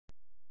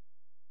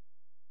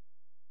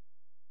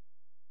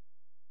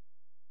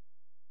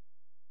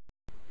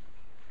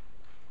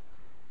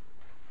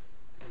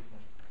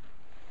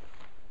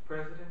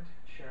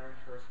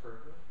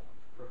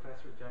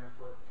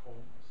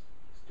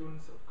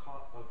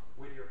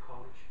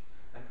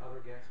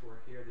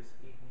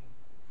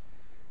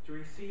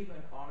receive an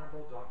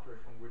honorable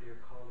doctorate from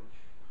Whittier College,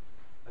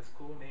 a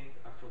school named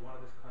after one of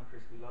this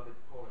country's beloved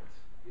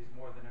poets, is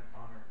more than an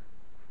honor.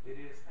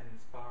 It is an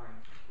inspiring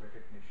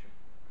recognition.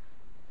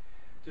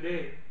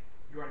 Today,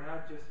 you are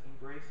not just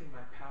embracing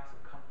my past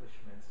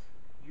accomplishments,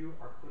 you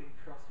are putting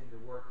trust in the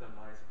work that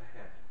lies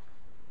ahead.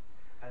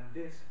 And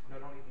this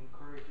not only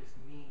encourages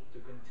me to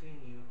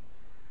continue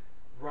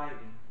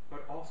writing,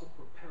 but also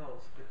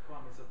propels the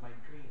promise of my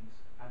dreams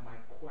and my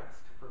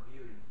quest for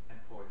beauty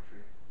and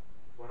poetry,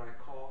 what I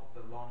call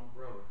the long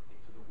road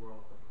into the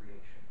world of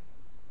creation.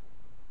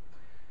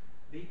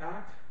 The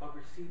act of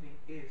receiving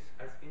is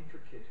as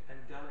intricate and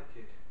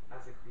delicate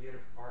as the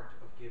creative art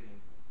of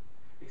giving.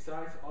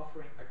 Besides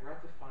offering a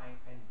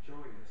gratifying and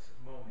joyous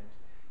moment,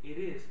 it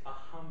is a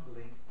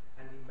humbling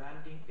and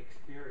demanding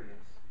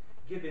experience,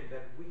 given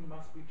that we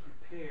must be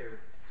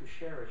prepared to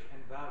cherish and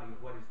value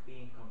what is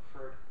being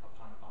conferred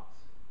upon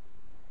us.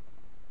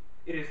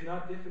 It is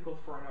not difficult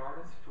for an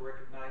artist to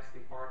recognize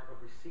the art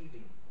of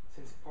receiving,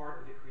 since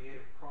part of the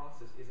creative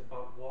process is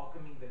about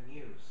welcoming the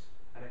muse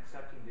and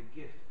accepting the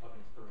gift of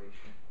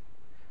inspiration,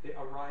 the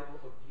arrival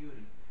of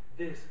beauty,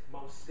 this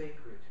most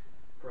sacred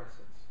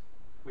presence,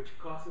 which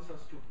causes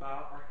us to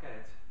bow our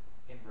heads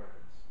in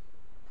reverence.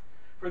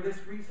 For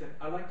this reason,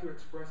 I like to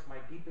express my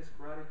deepest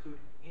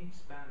gratitude in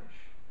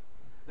Spanish,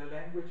 the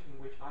language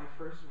in which I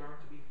first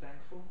learned to be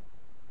thankful,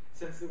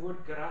 since the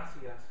word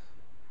gracias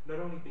not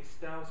only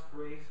bestows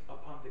grace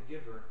upon the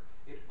giver,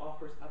 it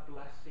offers a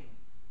blessing,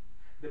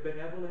 the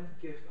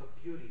benevolent gift of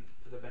beauty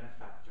to the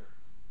benefactor.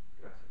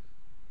 Gracias.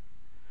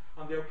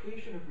 On the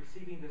occasion of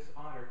receiving this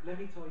honor, let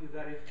me tell you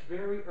that if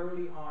very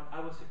early on I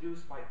was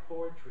seduced by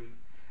poetry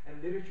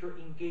and literature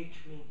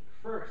engaged me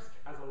first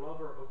as a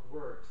lover of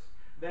words,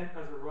 then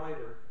as a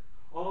writer,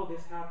 all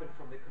this happened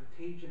from the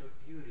contagion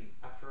of beauty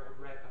after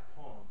I read a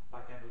poem by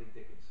Emily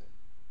Dickinson.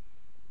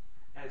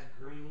 As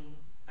green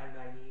and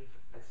naive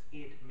as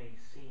it may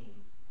seem,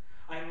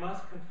 I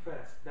must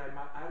confess that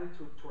my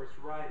attitude towards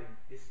writing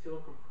is still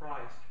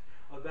comprised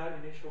of that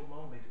initial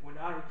moment when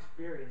I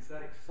experienced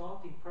that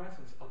exalting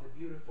presence of the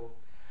beautiful,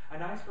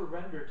 and I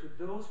surrender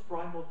to those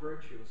primal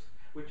virtues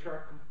which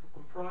are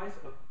comprised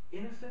of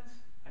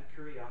innocence and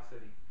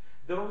curiosity,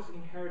 those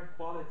inherent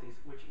qualities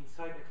which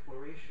incite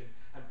exploration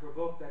and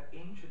provoke that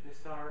ancient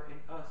desire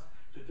in us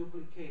to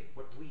duplicate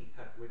what we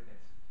have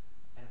witnessed.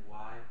 And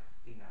why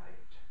deny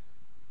it?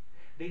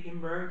 The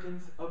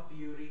emergence of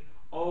beauty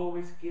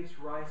always gives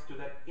rise to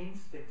that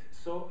instinct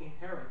so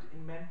inherent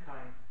in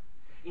mankind,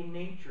 in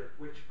nature,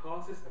 which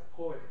causes a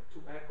poet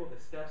to echo the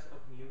steps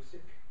of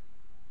music,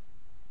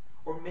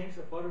 or makes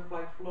a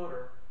butterfly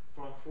flutter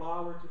from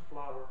flower to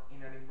flower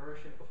in an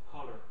immersion of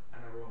color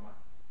and aroma.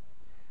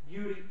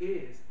 Beauty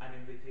is an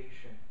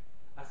invitation,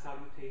 a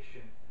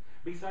salutation.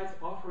 Besides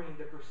offering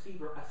the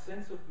perceiver a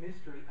sense of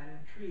mystery and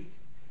intrigue,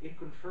 it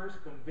confers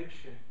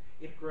conviction,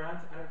 it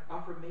grants an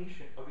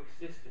affirmation of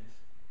existence.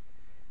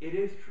 It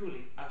is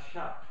truly a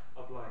shout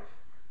of life.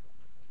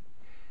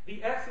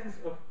 The essence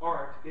of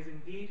art is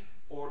indeed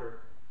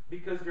order,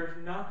 because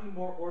there's nothing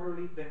more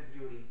orderly than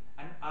beauty.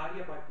 An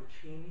aria by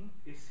Puccini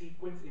is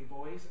sequence in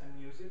voice and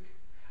music.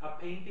 A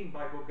painting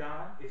by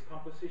Gauguin is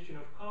composition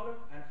of color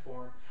and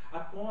form. A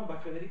poem by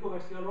Federico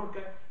Garcia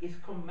Lorca is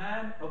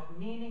command of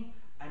meaning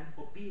and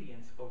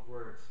obedience of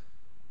words.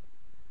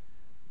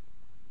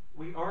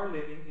 We are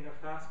living in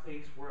a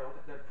fast-paced world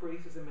that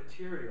praises the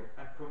material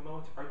and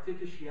promotes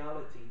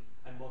artificiality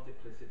and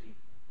multiplicity.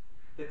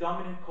 The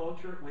dominant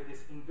culture with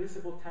its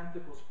invisible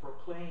tentacles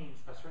proclaims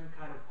a certain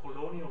kind of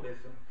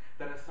colonialism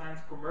that assigns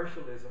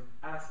commercialism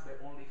as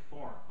the only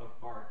form of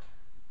art.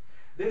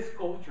 This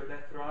culture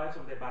that thrives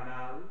on the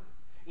banal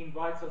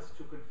invites us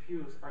to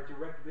confuse our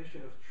direct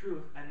vision of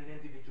truth and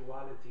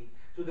individuality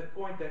to the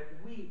point that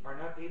we are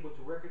not able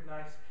to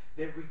recognize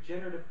the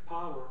regenerative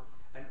power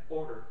and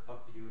order of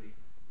beauty.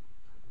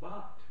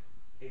 But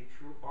a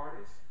true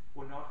artist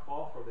will not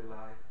fall for the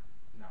lie.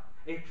 No.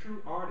 A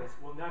true artist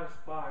will not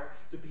aspire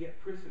to be a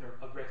prisoner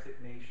of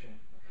resignation.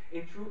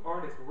 A true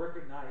artist will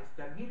recognize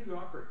that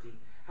mediocrity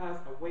has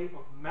a way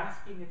of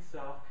masking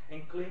itself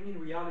and claiming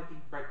reality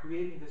by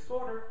creating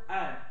disorder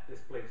and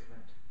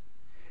displacement.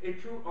 A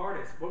true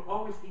artist will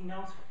always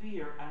denounce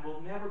fear and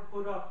will never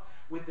put up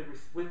with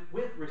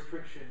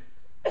restriction,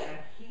 and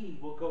he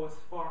will go as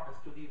far as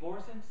to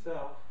divorce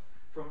himself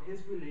from his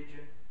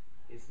religion,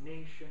 his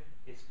nation,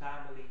 his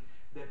family,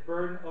 the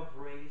burden of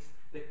race,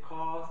 the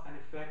cause and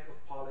effect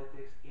of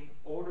politics, in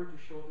order to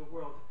show the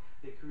world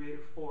the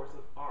creative force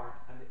of art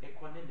and the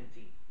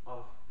equanimity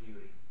of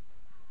beauty.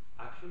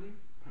 Actually,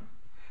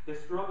 the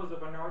struggles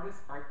of an artist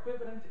are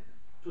equivalent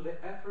to the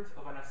efforts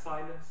of an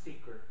asylum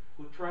seeker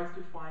who tries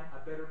to find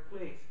a better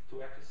place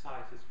to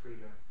exercise his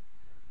freedom.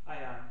 I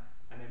am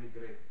an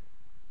émigré.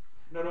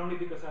 Not only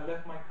because I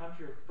left my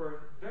country of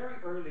birth very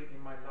early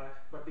in my life,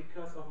 but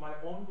because of my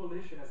own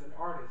volition as an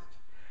artist,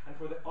 and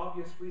for the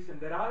obvious reason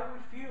that I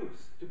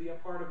refuse to be a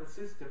part of a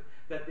system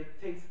that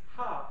dictates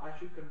how I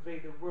should convey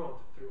the world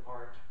through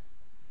art.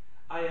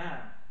 I am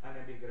an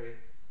émigré.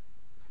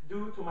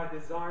 Due to my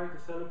desire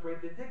to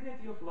celebrate the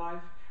dignity of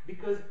life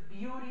because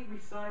beauty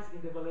resides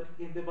in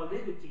the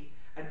validity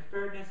and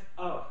fairness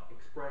of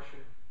expression.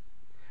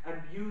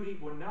 And beauty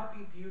would not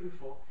be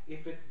beautiful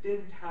if it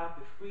didn't have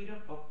the freedom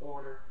of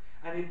order,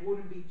 and it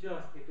wouldn't be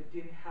just if it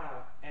didn't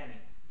have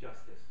any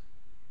justice.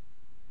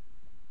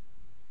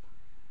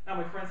 Now,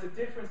 my friends, the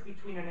difference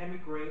between an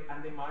emigre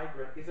and the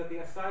migrant is that the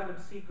asylum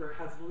seeker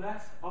has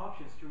less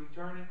options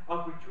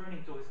of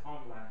returning to his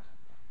homeland.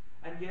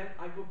 And yet,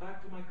 I go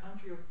back to my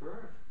country of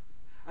birth.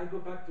 I go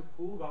back to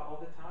Cuba all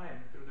the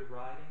time, through the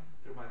writing,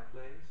 through my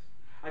plays.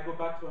 I go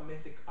back to a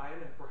mythic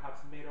island,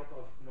 perhaps made up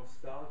of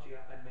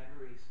nostalgia and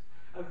memories.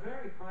 A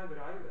very private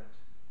island,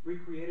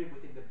 recreated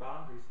within the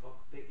boundaries of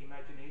the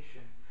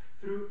imagination,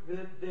 through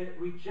the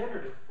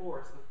regenerative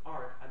force of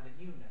art and the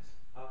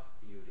newness of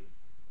beauty.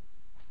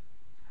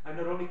 And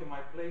not only do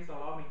my plays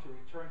allow me to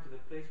return to the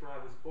place where I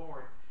was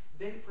born,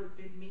 they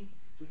permit me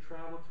to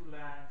travel to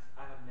lands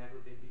I have never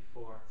been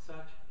before,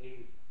 such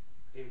a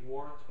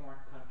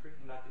war-torn country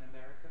in Latin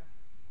America,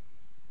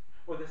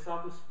 or the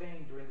south of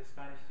Spain during the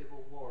Spanish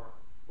Civil War,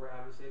 where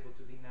I was able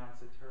to denounce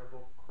a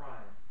terrible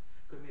crime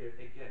committed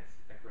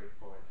against a great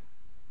poet.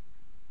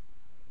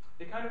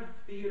 The kind of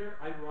theater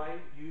I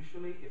write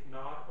usually, if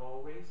not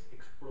always,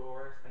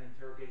 explores and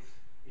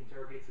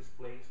interrogates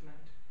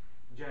displacement,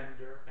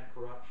 gender, and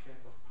corruption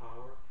of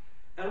power.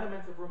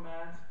 Elements of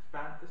romance,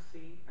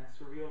 fantasy, and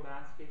surreal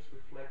landscapes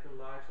reflect the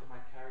lives of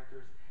my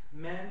characters,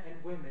 men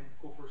and women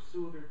who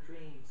pursue their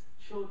dreams,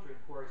 children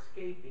who are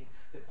escaping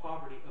the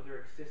poverty of their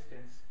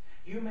existence,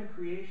 human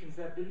creations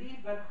that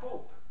believe that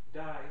hope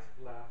dies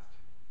last.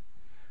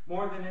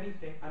 More than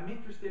anything, I'm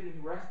interested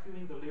in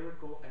rescuing the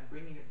lyrical and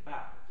bringing it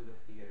back to the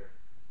theater.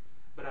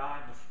 But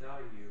I must tell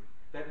you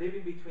that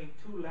living between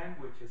two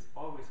languages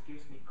always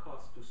gives me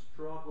cause to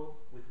struggle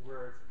with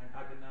words and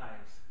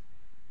agonize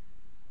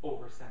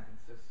over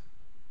sentences.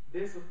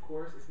 This, of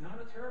course, is not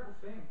a terrible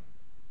thing,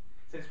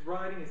 since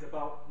writing is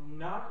about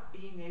not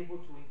being able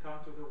to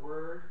encounter the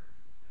word,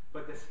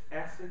 but the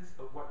essence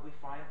of what we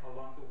find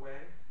along the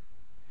way.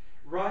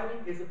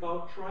 Writing is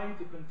about trying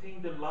to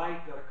contain the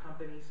light that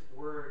accompanies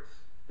words,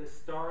 the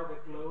star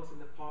that glows in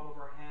the palm of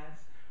our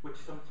hands, which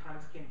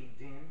sometimes can be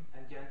dim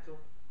and gentle,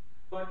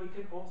 but it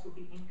can also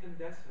be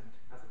incandescent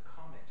as a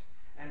comet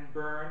and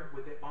burn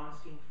with the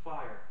unseen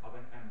fire of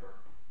an ember.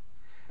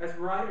 As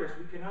writers,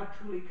 we cannot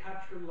truly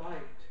capture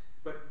light,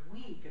 but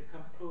we can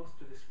come close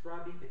to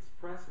describing its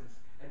presence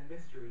and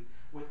mystery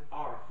with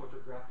our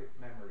photographic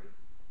memory,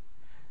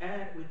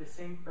 and with the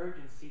same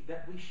urgency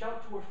that we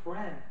shout to a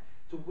friend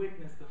to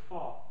witness the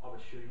fall of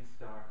a shooting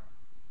star.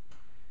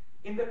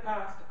 In the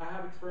past, I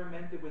have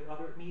experimented with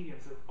other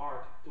mediums of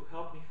art to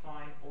help me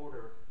find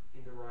order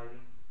in the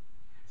writing.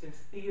 Since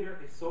theater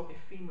is so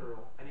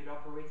ephemeral and it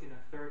operates in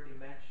a third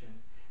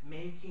dimension,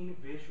 making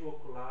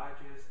visual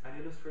collages and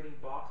illustrating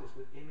boxes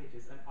with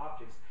images and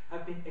objects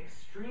have been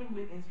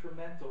extremely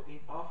instrumental in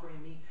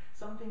offering me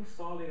something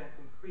solid and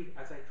concrete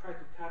as I try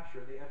to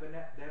capture the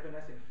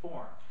evanescent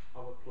form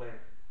of a play.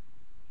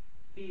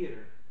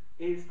 Theater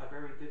is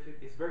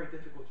very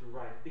difficult to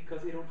write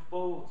because it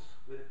unfolds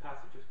with the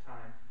passage of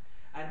time,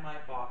 and my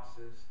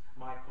boxes,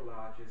 my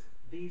collages,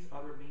 these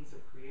other means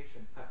of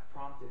creation have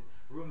prompted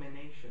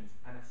ruminations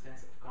and a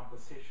sense of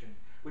composition,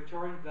 which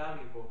are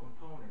invaluable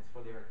components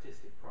for the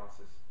artistic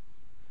process.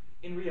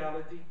 In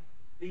reality,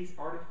 these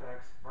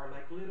artifacts are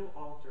like little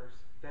altars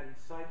that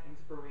incite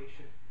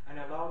inspiration and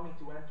allow me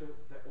to enter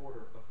the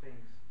order of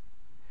things.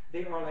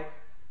 They are like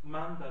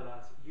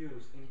mandalas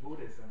used in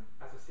Buddhism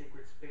as a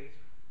sacred space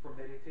for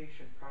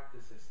meditation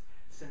practices,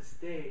 since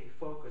they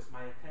focus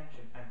my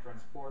attention and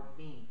transport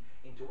me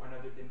into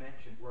another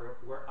dimension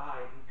where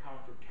I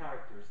encounter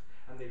characters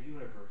and the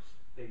universe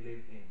they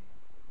live in.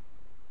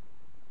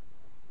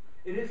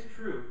 It is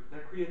true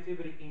that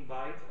creativity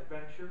invites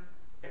adventure,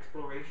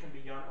 exploration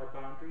beyond our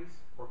boundaries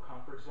or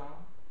comfort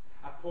zone.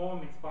 A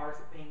poem inspires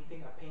a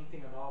painting,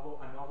 a novel,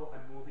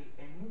 a movie,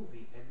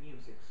 a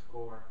music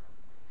score.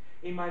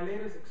 In my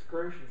latest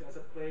excursions as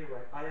a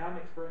playwright, I am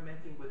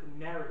experimenting with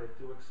narrative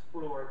to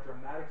explore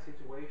dramatic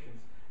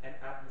situations and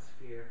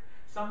atmosphere,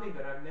 something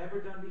that I've never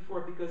done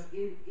before because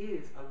it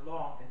is a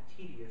long and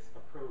tedious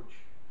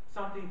approach,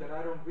 something that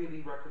I don't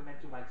really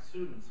recommend to my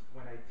students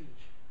when I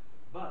teach.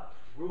 But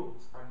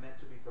rules are meant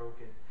to be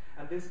broken,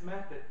 and this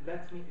method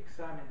lets me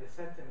examine the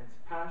sentiments,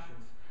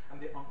 passions,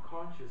 and the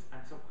unconscious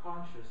and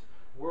subconscious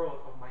world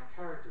of my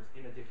characters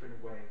in a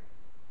different way.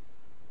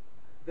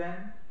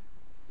 Then,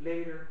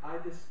 later, I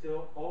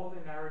distill all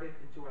the narrative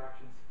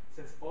interactions,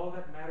 since all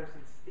that matters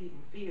in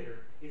theater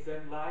is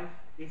that life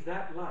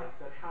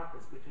that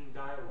happens between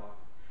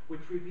dialogue,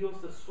 which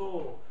reveals the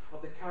soul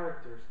of the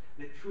characters,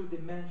 the true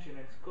dimension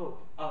and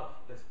scope of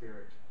the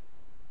spirit.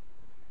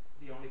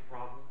 The only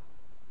problem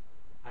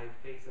I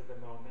face at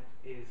the moment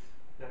is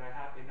that I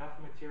have enough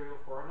material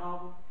for a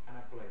novel and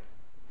a play.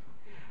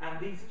 And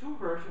these two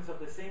versions of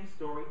the same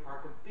story are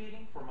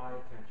competing for my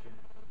attention.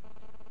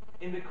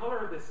 In The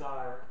Color of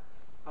Desire,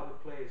 how the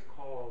play is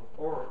called,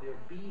 or The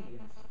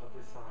Obedience of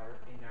Desire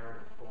in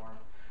narrative form,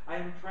 I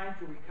am trying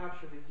to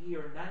recapture the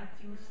year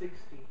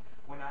 1960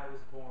 when I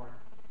was born,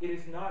 It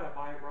is not a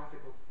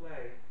biographical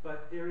play,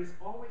 but there is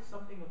always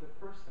something of the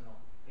personal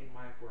in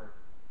my work.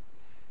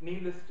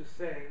 Needless to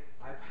say,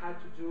 I've had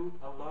to do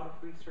a lot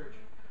of research,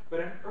 but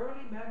an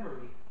early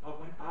memory of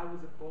when I was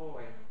a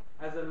boy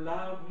has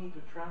allowed me to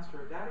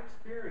transfer that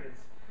experience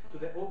to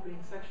the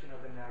opening section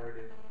of the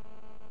narrative.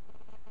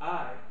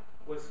 I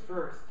was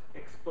first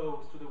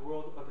exposed to the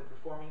world of the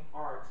performing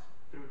arts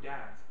through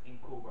dance in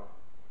Cuba.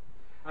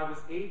 I was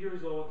 8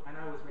 years old and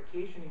I was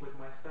vacationing with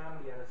my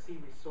family at a sea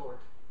resort.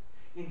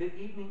 In the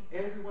evening,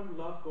 everyone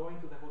loved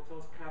going to the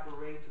hotel's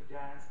cabaret to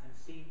dance and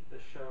see the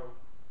show.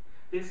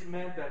 This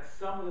meant that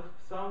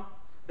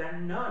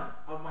none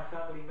of my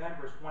family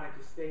members wanted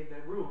to stay in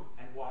the room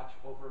and watch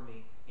over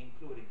me,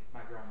 including my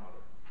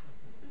grandmother.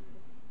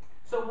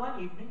 So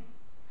one evening,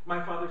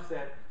 my father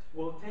said,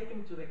 "We'll take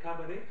him to the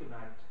cabaret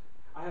tonight.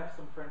 I have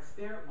some friends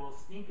there. We'll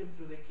sneak him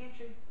through the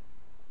kitchen."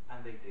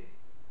 And they did.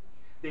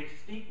 They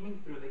sneaked me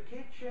through the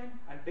kitchen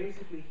and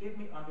basically hid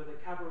me under the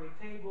cabaret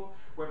table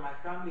where my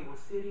family was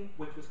sitting,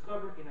 which was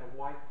covered in a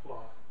white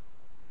cloth.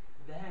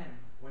 Then,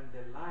 when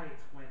the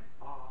lights went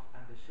off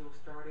and the show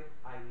started,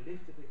 I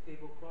lifted the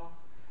tablecloth,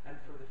 and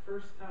for the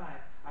first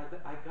time,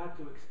 I got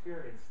to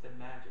experience the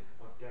magic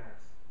of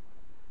dance.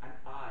 And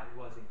I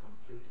was in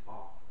complete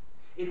awe.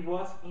 It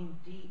was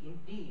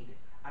indeed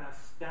an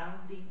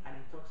astounding and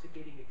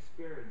intoxicating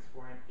experience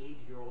for an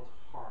 8-year-old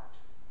heart.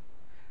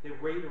 The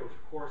waiter,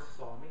 of course,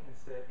 saw me and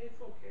said, "It's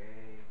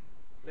okay,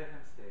 let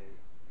him stay."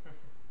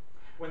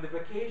 When the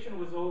vacation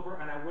was over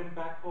and I went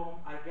back home,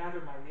 I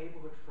gathered my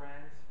neighborhood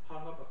friends,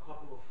 hung up a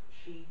couple of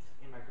sheets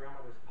in my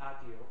grandmother's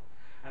patio,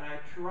 and I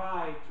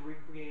tried to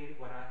recreate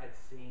what I had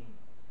seen.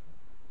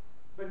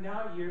 But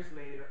now, years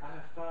later, I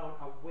have found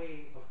a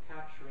way of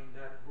capturing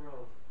that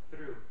world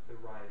through the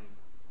writing.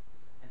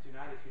 And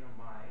tonight, if you don't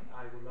mind,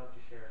 I would love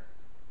to share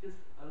just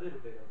a little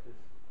bit of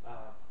this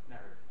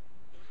narrative.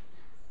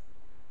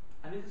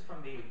 And this is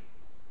from the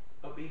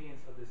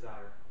Obedience of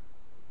Desire.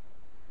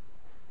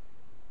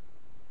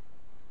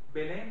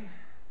 Belén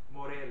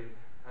Morel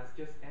has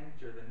just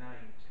entered the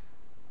night.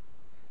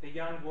 The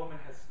young woman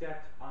has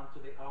stepped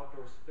onto the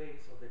outdoor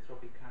space of the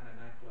Tropicana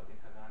nightclub in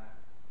Havana.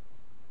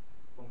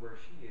 From where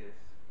she is,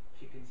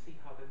 she can see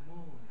how the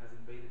moon has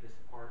invaded this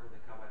part of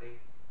the cabaret,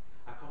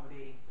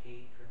 accommodating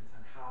patrons,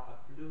 and how a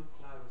blue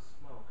cloud of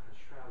smoke has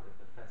shrouded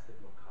the festive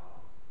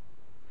locale.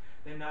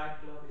 The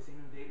nightclub is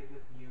inundated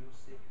with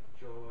music,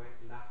 joy,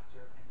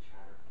 laughter, and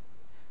chatter.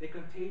 The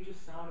contagious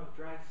sound of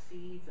dry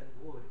seeds and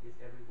wood is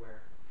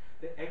everywhere.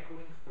 The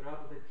echoing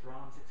throb of the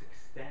drums is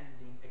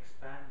extending,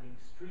 expanding,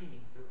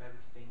 streaming through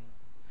everything.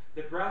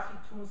 The brassy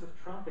tunes of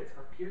trumpets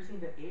are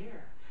piercing the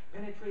air,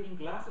 penetrating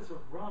glasses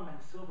of rum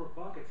and silver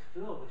buckets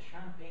filled with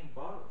champagne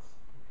bottles.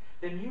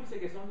 The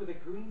music is under the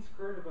green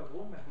skirt of a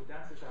woman who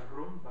dances a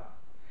rumba.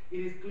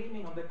 It is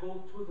gleaming on the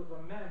gold tooth of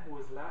a man who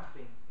is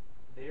laughing.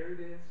 There it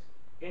is,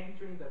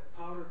 entering the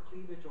powdered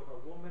cleavage of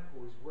a woman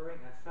who is wearing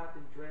a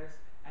satin dress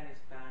and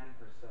is fanning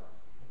herself.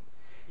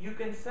 You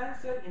can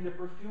sense it in the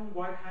perfumed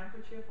white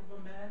handkerchief of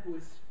a man who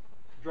is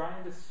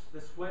drying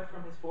the sweat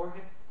from his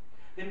forehead.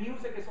 The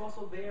music is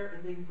also there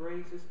in the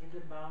embraces in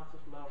the mouths of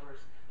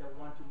lovers that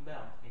want to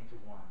melt into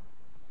one.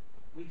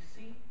 We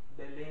see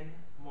Belén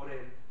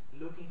Morel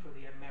looking for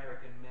the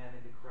American man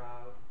in the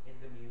crowd, in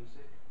the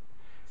music.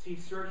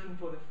 She's searching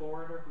for the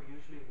foreigner who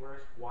usually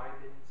wears white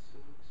linen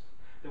suits,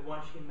 the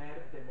one she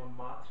met at the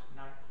Montmartre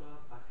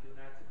nightclub a few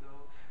nights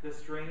ago, the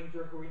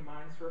stranger who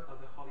reminds her of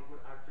the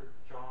Hollywood actor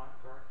John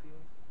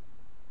Garfield.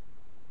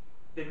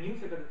 The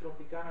music of the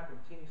Tropicana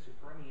continues to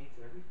permeate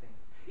everything.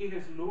 It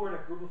has lured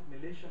a group of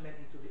militiamen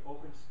into the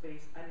open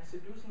space and is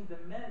seducing the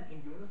men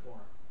in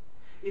uniform.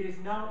 It is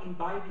now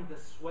imbibing the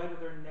sweat of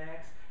their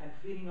necks and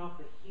feeding off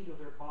the heat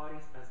of their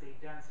bodies as they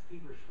dance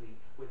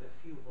feverishly with a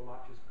few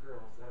voluptuous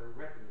girls that are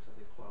regulars of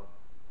the club.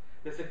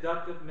 The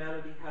seductive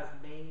melody has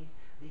made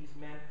these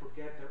men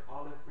forget their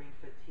olive green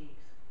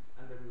fatigues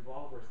and the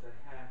revolvers that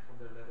hang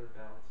from their leather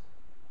belts.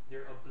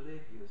 They're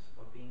oblivious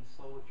of being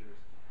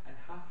soldiers and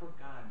have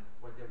forgotten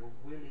what they were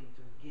willing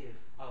to give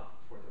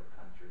up for their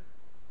country.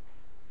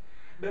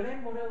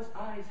 Belén Morel's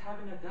eyes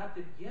haven't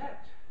adapted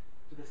yet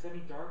to the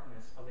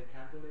semi-darkness of the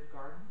candlelit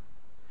garden,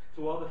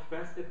 to all the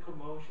festive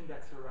commotion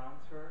that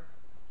surrounds her.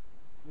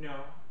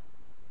 No,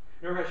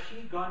 nor has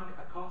she gotten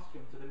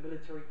accustomed to the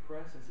military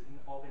presence in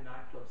all the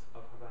nightclubs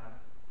of Havana,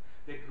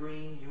 the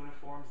green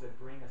uniforms that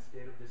bring a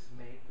state of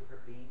dismay to her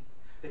being,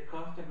 the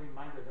constant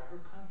reminder that her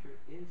country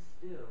is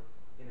still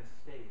in a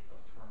state of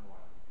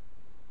turmoil.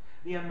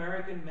 The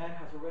American man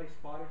has already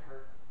spotted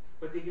her,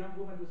 but the young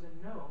woman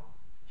doesn't know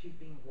she's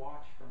being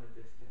watched from a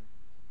distance.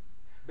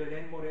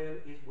 Belén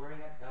Morel is wearing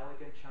an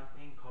elegant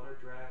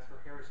champagne-colored dress, her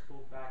hair is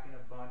pulled back in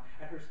a bun,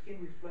 and her skin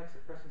reflects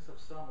the presence of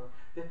summer,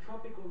 the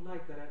tropical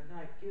light that at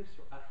night gives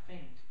her a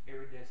faint,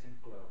 iridescent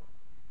glow.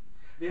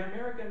 The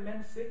American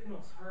man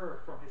signals her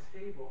from his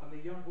table, and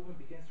the young woman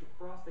begins to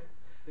cross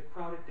the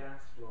crowded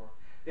dance floor.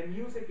 The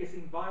music is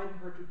inviting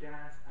her to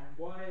dance, and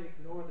why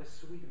ignore the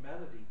sweet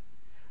melody?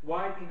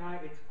 Why deny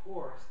its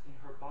course in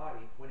her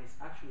body when it's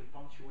actually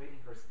punctuating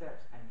her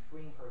steps and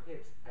freeing her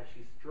hips as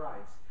she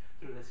strides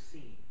through the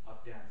sea of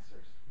dancing?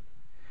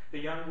 The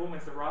young woman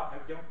arrives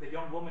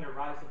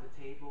at the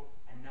table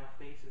and now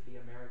faces the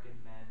American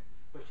man,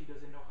 but she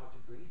doesn't know how to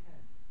greet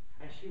him.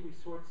 And she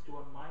resorts to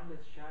a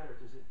mindless chatter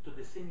to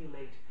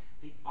dissimulate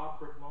the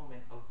awkward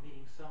moment of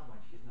meeting someone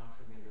she's not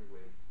familiar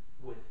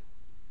with.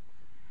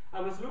 I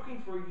was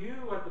looking for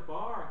you at the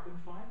bar. I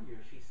couldn't find you,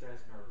 she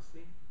says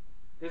nervously.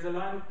 There's a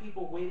line of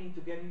people waiting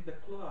to get into the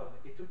club.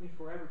 It took me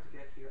forever to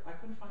get here. I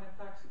couldn't find a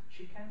taxi.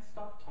 She can't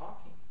stop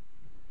talking.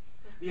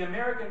 The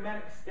American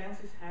man extends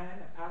his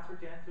hand and pats her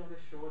gently on the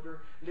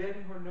shoulder,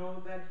 letting her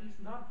know that he's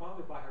not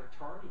bothered by her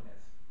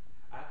tardiness.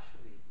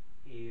 Actually,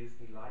 he is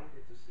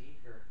delighted to see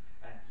her,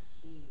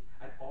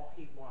 and all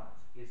he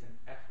wants is an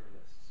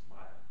effortless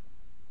smile.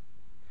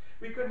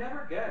 We could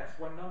never guess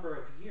what number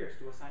of years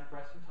to assign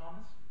Preston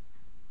Thomas.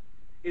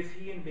 Is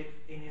he in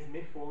his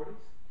mid-40s?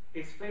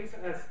 His face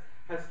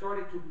has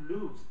started to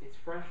lose its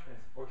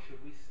freshness, or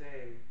should we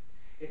say,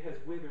 it has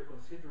withered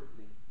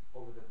considerably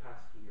over the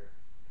past year.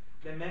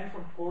 The man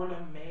from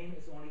Portland, Maine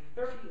is only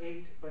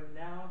 38, but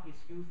now his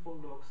youthful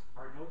looks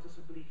are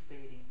noticeably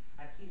fading,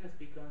 and he has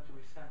begun to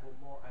resemble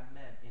more a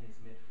man in his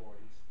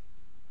mid-40s.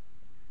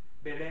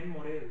 Belén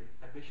Morel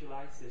had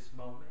visualized this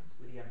moment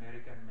with the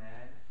American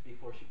man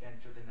before she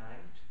entered the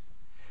night.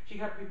 She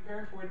had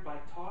prepared for it by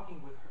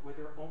talking with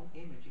her own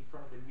image in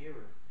front of the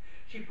mirror.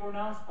 She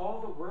pronounced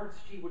all the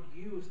words she would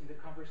use in the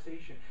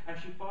conversation, and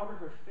she powdered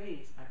her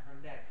face and her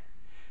neck.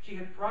 She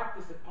had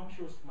practiced the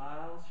punctual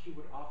smiles she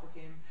would offer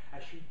him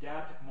as she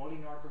dabbed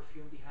Molinar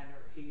perfume behind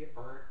her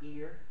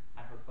ear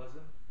and her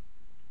bosom.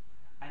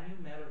 A new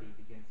melody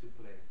begins to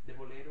play. The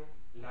bolero,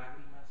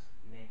 Lágrimas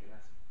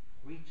Negras,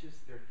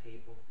 reaches their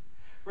table.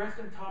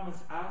 Preston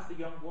Thomas asks the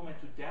young woman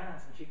to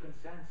dance, and she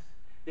consents.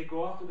 They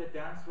go off to the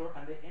dance floor,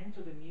 and they enter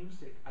the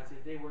music as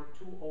if they were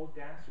two old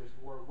dancers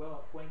who were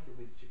well acquainted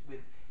with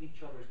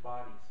each other's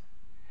bodies.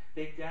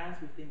 They dance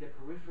within the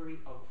periphery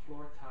of a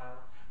floor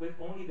tile, with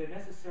only the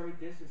necessary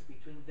distance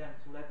between them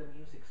to let the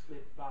music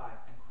slip by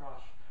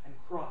and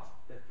cross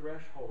the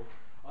threshold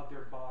of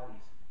their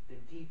bodies, the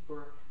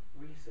deeper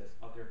recess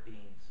of their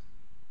beings.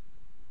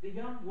 The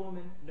young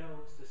woman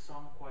knows the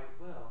song quite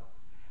well,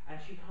 and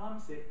she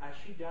hums it as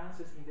she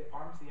dances in the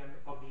arms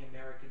of the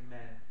American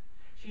man.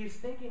 She is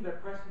thinking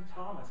that Preston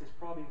Thomas is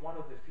probably one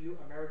of the few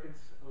Americans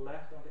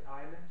left on the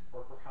island,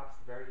 or perhaps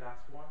the very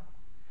last one.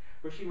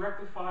 But she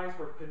rectifies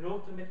her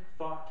penultimate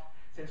thought,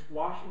 since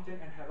Washington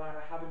and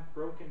Havana haven't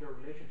broken their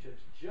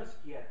relationships just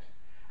yet,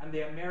 and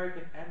the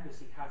American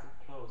embassy hasn't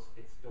closed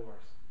its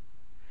doors.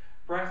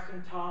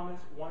 Preston Thomas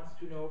wants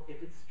to know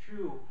if it's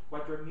true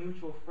what their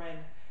mutual friend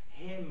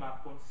Gemma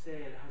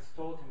Poncel has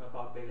told him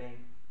about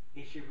Belén.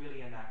 Is she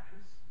really an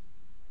actress?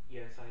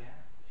 Yes, I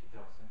am, she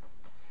tells him.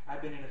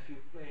 I've been in a few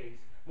plays.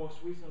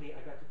 Most recently,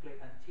 I got to play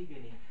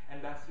Antigone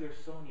and last year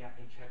Sonia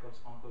in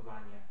Chekhov's Uncle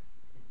Vanya.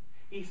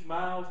 He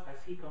smiles as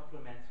he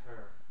compliments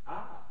her.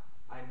 Ah,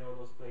 I know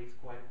those plays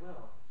quite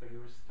well, so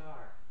you're a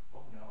star.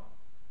 Oh no,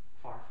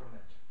 far from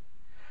it.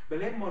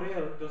 Belén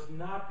Morel does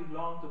not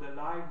belong to the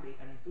lively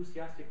and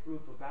enthusiastic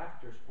group of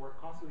actors who are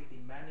constantly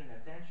demanding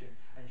attention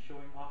and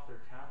showing off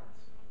their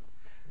talents.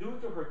 Due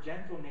to her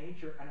gentle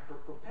nature and her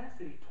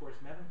propensity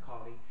towards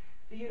melancholy,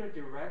 theater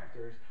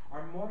directors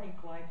are more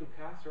inclined to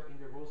cast her in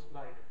the roles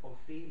like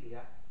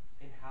Ophelia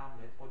in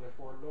Hamlet or the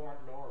forlorn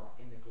Laura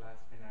in The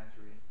Glass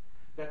Menagerie.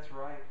 That's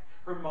right.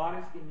 Her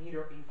modest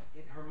demeanor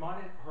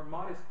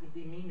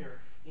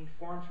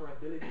informs her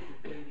ability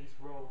to play these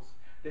roles.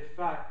 The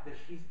fact that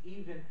she's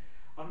even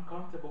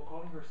uncomfortable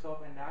calling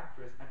herself an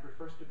actress and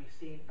prefers to be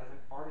seen as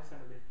an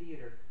artisan of the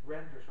theater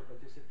renders her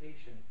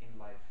participation in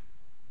life.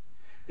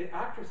 The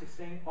actress is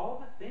saying all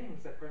the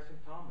things that Preston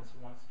Thomas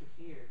wants to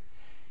hear.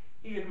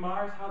 He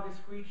admires how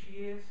discreet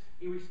she is.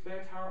 He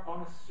respects her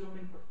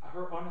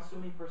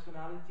unassuming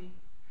personality.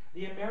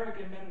 The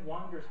American man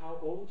wonders how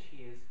old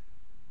she is,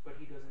 but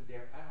he doesn't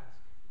dare ask.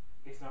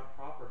 It's not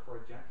proper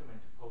for a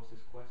gentleman to pose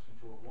this question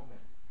to a woman,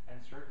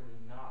 and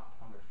certainly not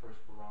on their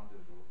first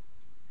rendezvous.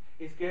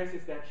 His guess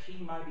is that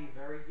she might be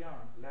very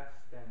young, less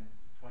than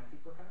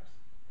 20 perhaps.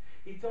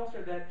 He tells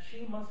her that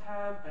she must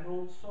have an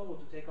old soul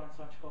to take on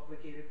such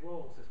complicated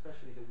roles,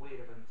 especially the weight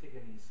of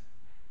Antigone's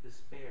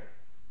despair.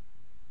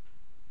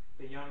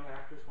 The young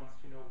actress wants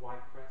to know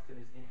why Preston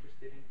is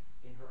interested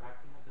in her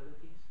acting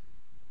abilities.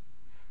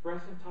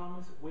 Preston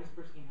Thomas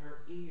whispers in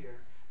her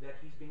ear that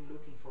he's been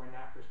looking for an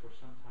actress for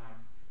some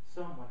time,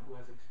 someone who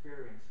has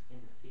experience in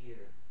the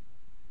theater.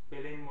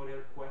 Belén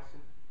Morel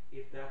questioned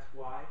if that's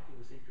why he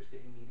was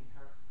interested in meeting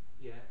her.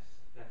 Yes,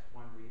 that's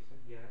one reason,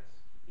 yes,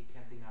 he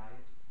can't deny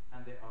it.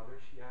 And the other,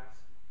 she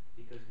asked,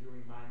 because you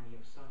remind me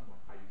of someone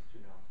I used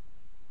to know.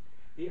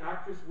 The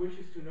actress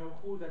wishes to know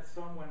who that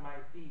someone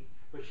might be,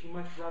 but she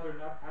much rather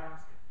not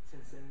ask,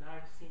 since the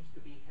night seems to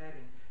be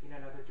heading in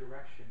another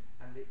direction,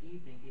 and the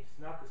evening is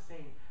not the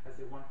same as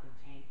the one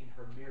contained in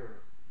her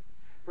mirror.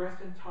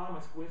 Preston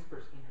Thomas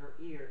whispers in her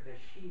ear that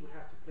she would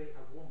have to play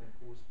a woman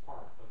who was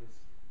part of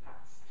his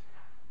past.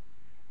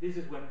 This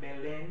is when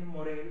Belén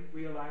Morel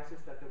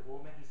realizes that the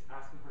woman he's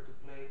asking her to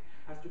play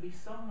has to be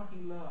someone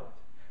he loved.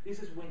 This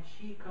is when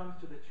she comes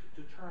to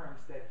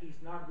terms that he's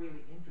not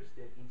really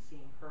interested in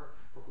seeing her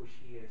for who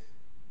she is.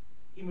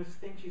 He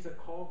must think she's a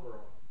call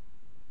girl.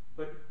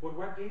 But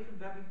what gave him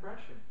that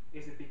impression?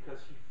 Is it because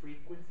she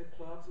frequents the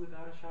clubs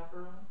without a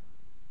chaperone?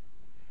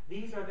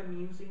 These are the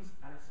musings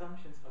and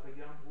assumptions of a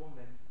young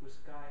woman whose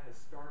sky has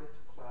started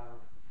to cloud.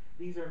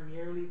 These are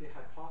merely the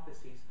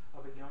hypotheses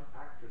of a young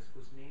actress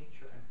whose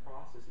nature and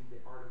process in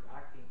the art of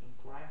acting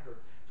incline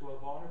her to a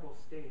vulnerable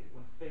state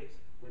when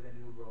faced with a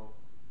new role.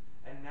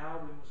 And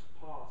now we must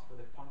pause for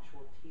the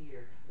punctual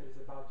tear that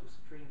is about to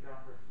stream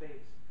down her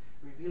face,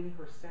 revealing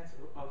her sense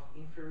of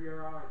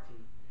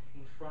inferiority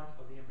in front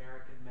of the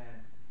American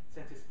men,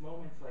 since it's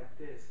moments like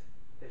this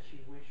that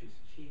she wishes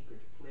she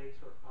could place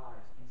her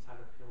eyes inside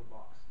a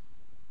pillbox.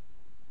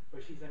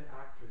 But she's an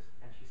actress,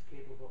 and she's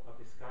capable of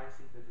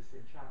disguising the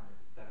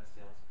disenchantment that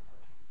assails her.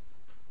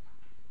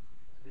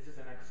 This is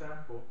an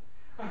example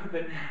of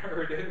the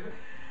narrative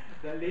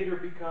that later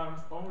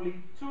becomes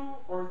only 2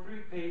 or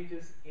 3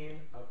 pages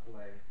in a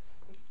play.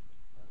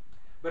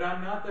 But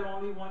I'm not the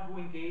only one who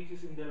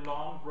engages in the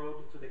long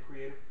road to the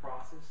creative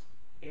process.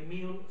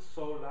 Emile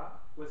Zola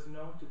was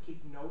known to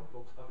keep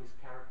notebooks of his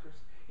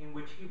characters in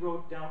which he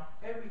wrote down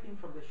everything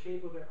from the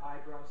shape of their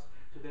eyebrows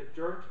to the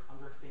dirt on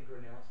their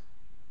fingernails.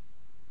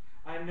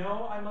 I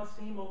know I must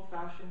seem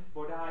old-fashioned,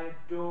 but I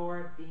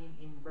adore being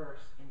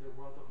immersed in the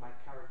world of my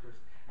characters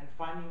and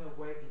finding a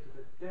way into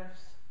the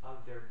depths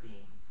of their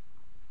being.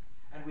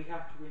 And we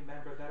have to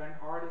remember that an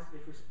artist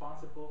is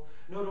responsible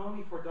not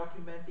only for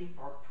documenting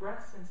our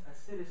presence as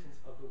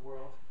citizens of the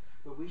world,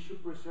 but we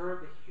should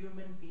preserve the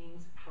human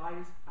being's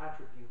highest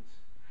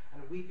attributes.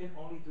 And we can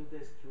only do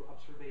this through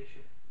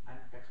observation and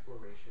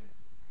exploration.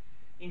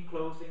 In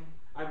closing,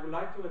 I would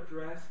like to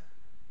address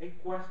a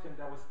question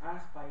that was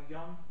asked by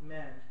young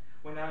men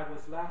when I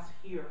was last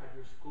here at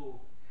your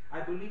school. I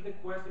believe the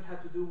question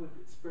had to do with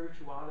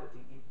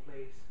spirituality in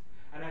plays,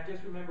 and I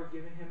just remember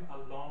giving him a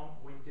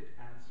long-winded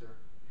answer,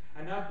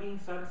 and not being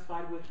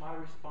satisfied with my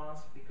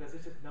response because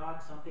this is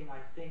not something I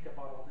think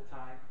about all the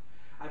time.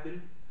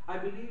 I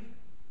believe,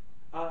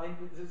 and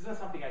this is not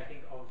something I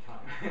think all the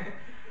time.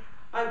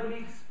 I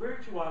believe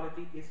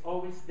spirituality is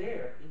always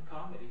there in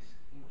comedies,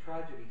 in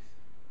tragedies.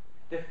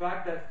 The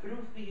fact that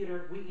through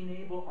theater we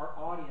enable our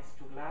audience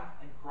to laugh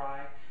and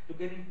cry, to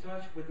get in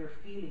touch with their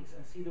feelings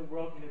and see the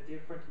world in a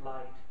different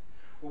light,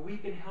 where we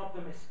can help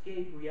them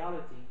escape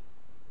reality,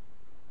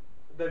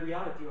 the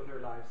reality of their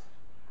lives.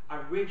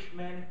 A rich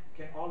man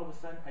can all of a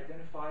sudden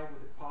identify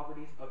with the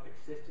poverties of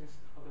existence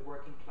of the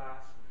working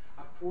class.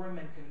 A poor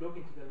man can look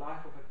into the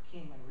life of a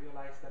king and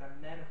realize that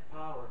a man of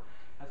power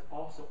has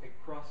also a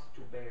cross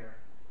to bear.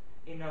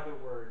 In other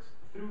words,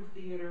 through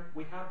theater,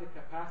 we have the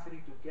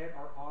capacity to get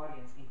our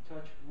audience in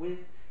touch with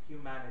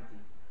humanity,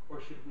 or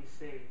should we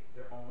say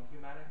their own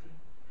humanity?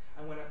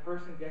 And when a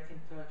person gets in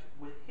touch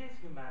with his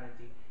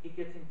humanity, he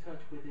gets in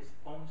touch with his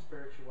own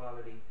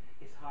spirituality,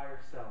 his higher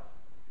self.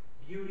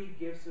 Beauty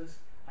gives us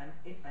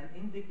an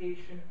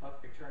indication of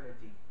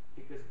eternity,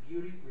 because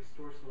beauty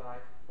restores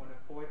life when a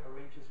poet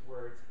arranges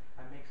words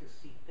and makes us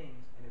see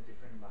things in a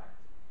different light,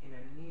 in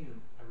a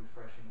new and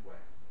refreshing way.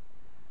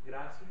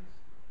 Gracias,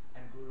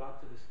 and good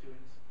luck to the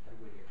students at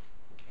Whittier.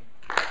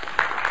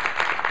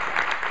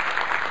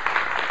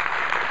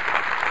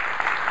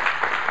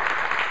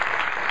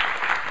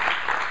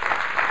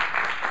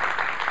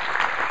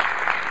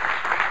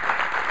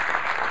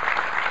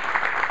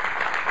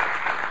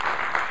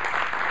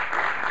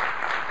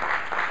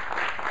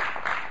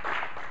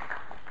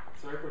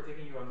 Sorry for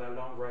taking you on that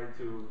long ride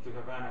to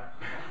Havana.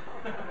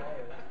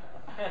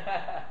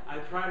 I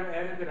tried to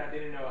edit it, I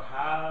didn't know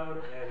how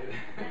to edit it.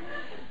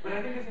 But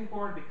I think it's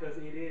important because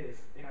it is,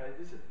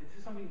 this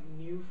is something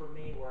new for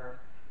me where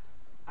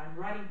I'm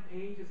writing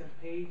pages and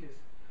pages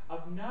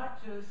of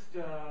not just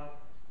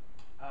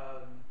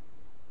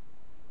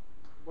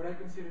what I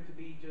consider to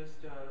be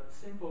just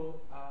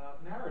simple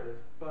narrative,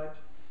 but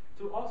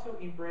to also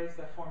embrace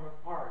that form of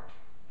art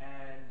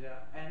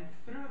and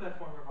through that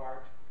form of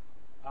art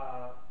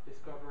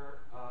discover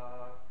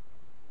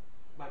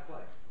my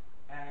play.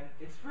 And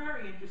it's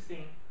very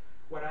interesting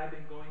what I've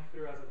been going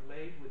through as of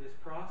late with this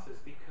process,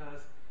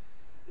 because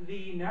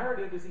the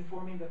narrative is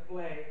informing the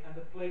play, and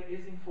the play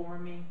is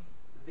informing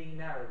the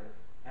narrative.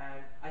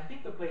 And I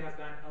think the play has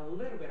gone a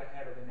little bit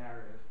ahead of the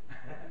narrative,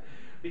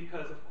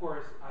 because of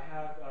course I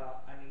have,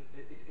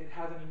 it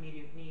has an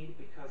immediate need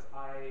because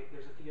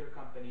there's a theater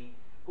company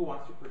who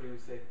wants to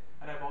produce it,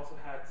 and I've also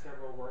had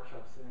several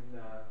workshops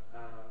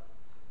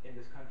in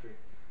this country.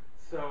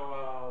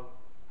 So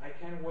I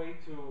can't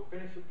wait to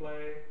finish the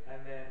play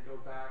and then go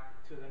back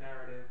to the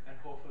narrative and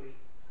hopefully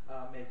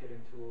make it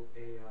into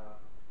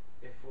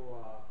a full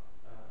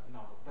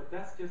novel. But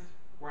that's just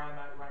where I'm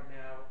at right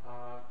now.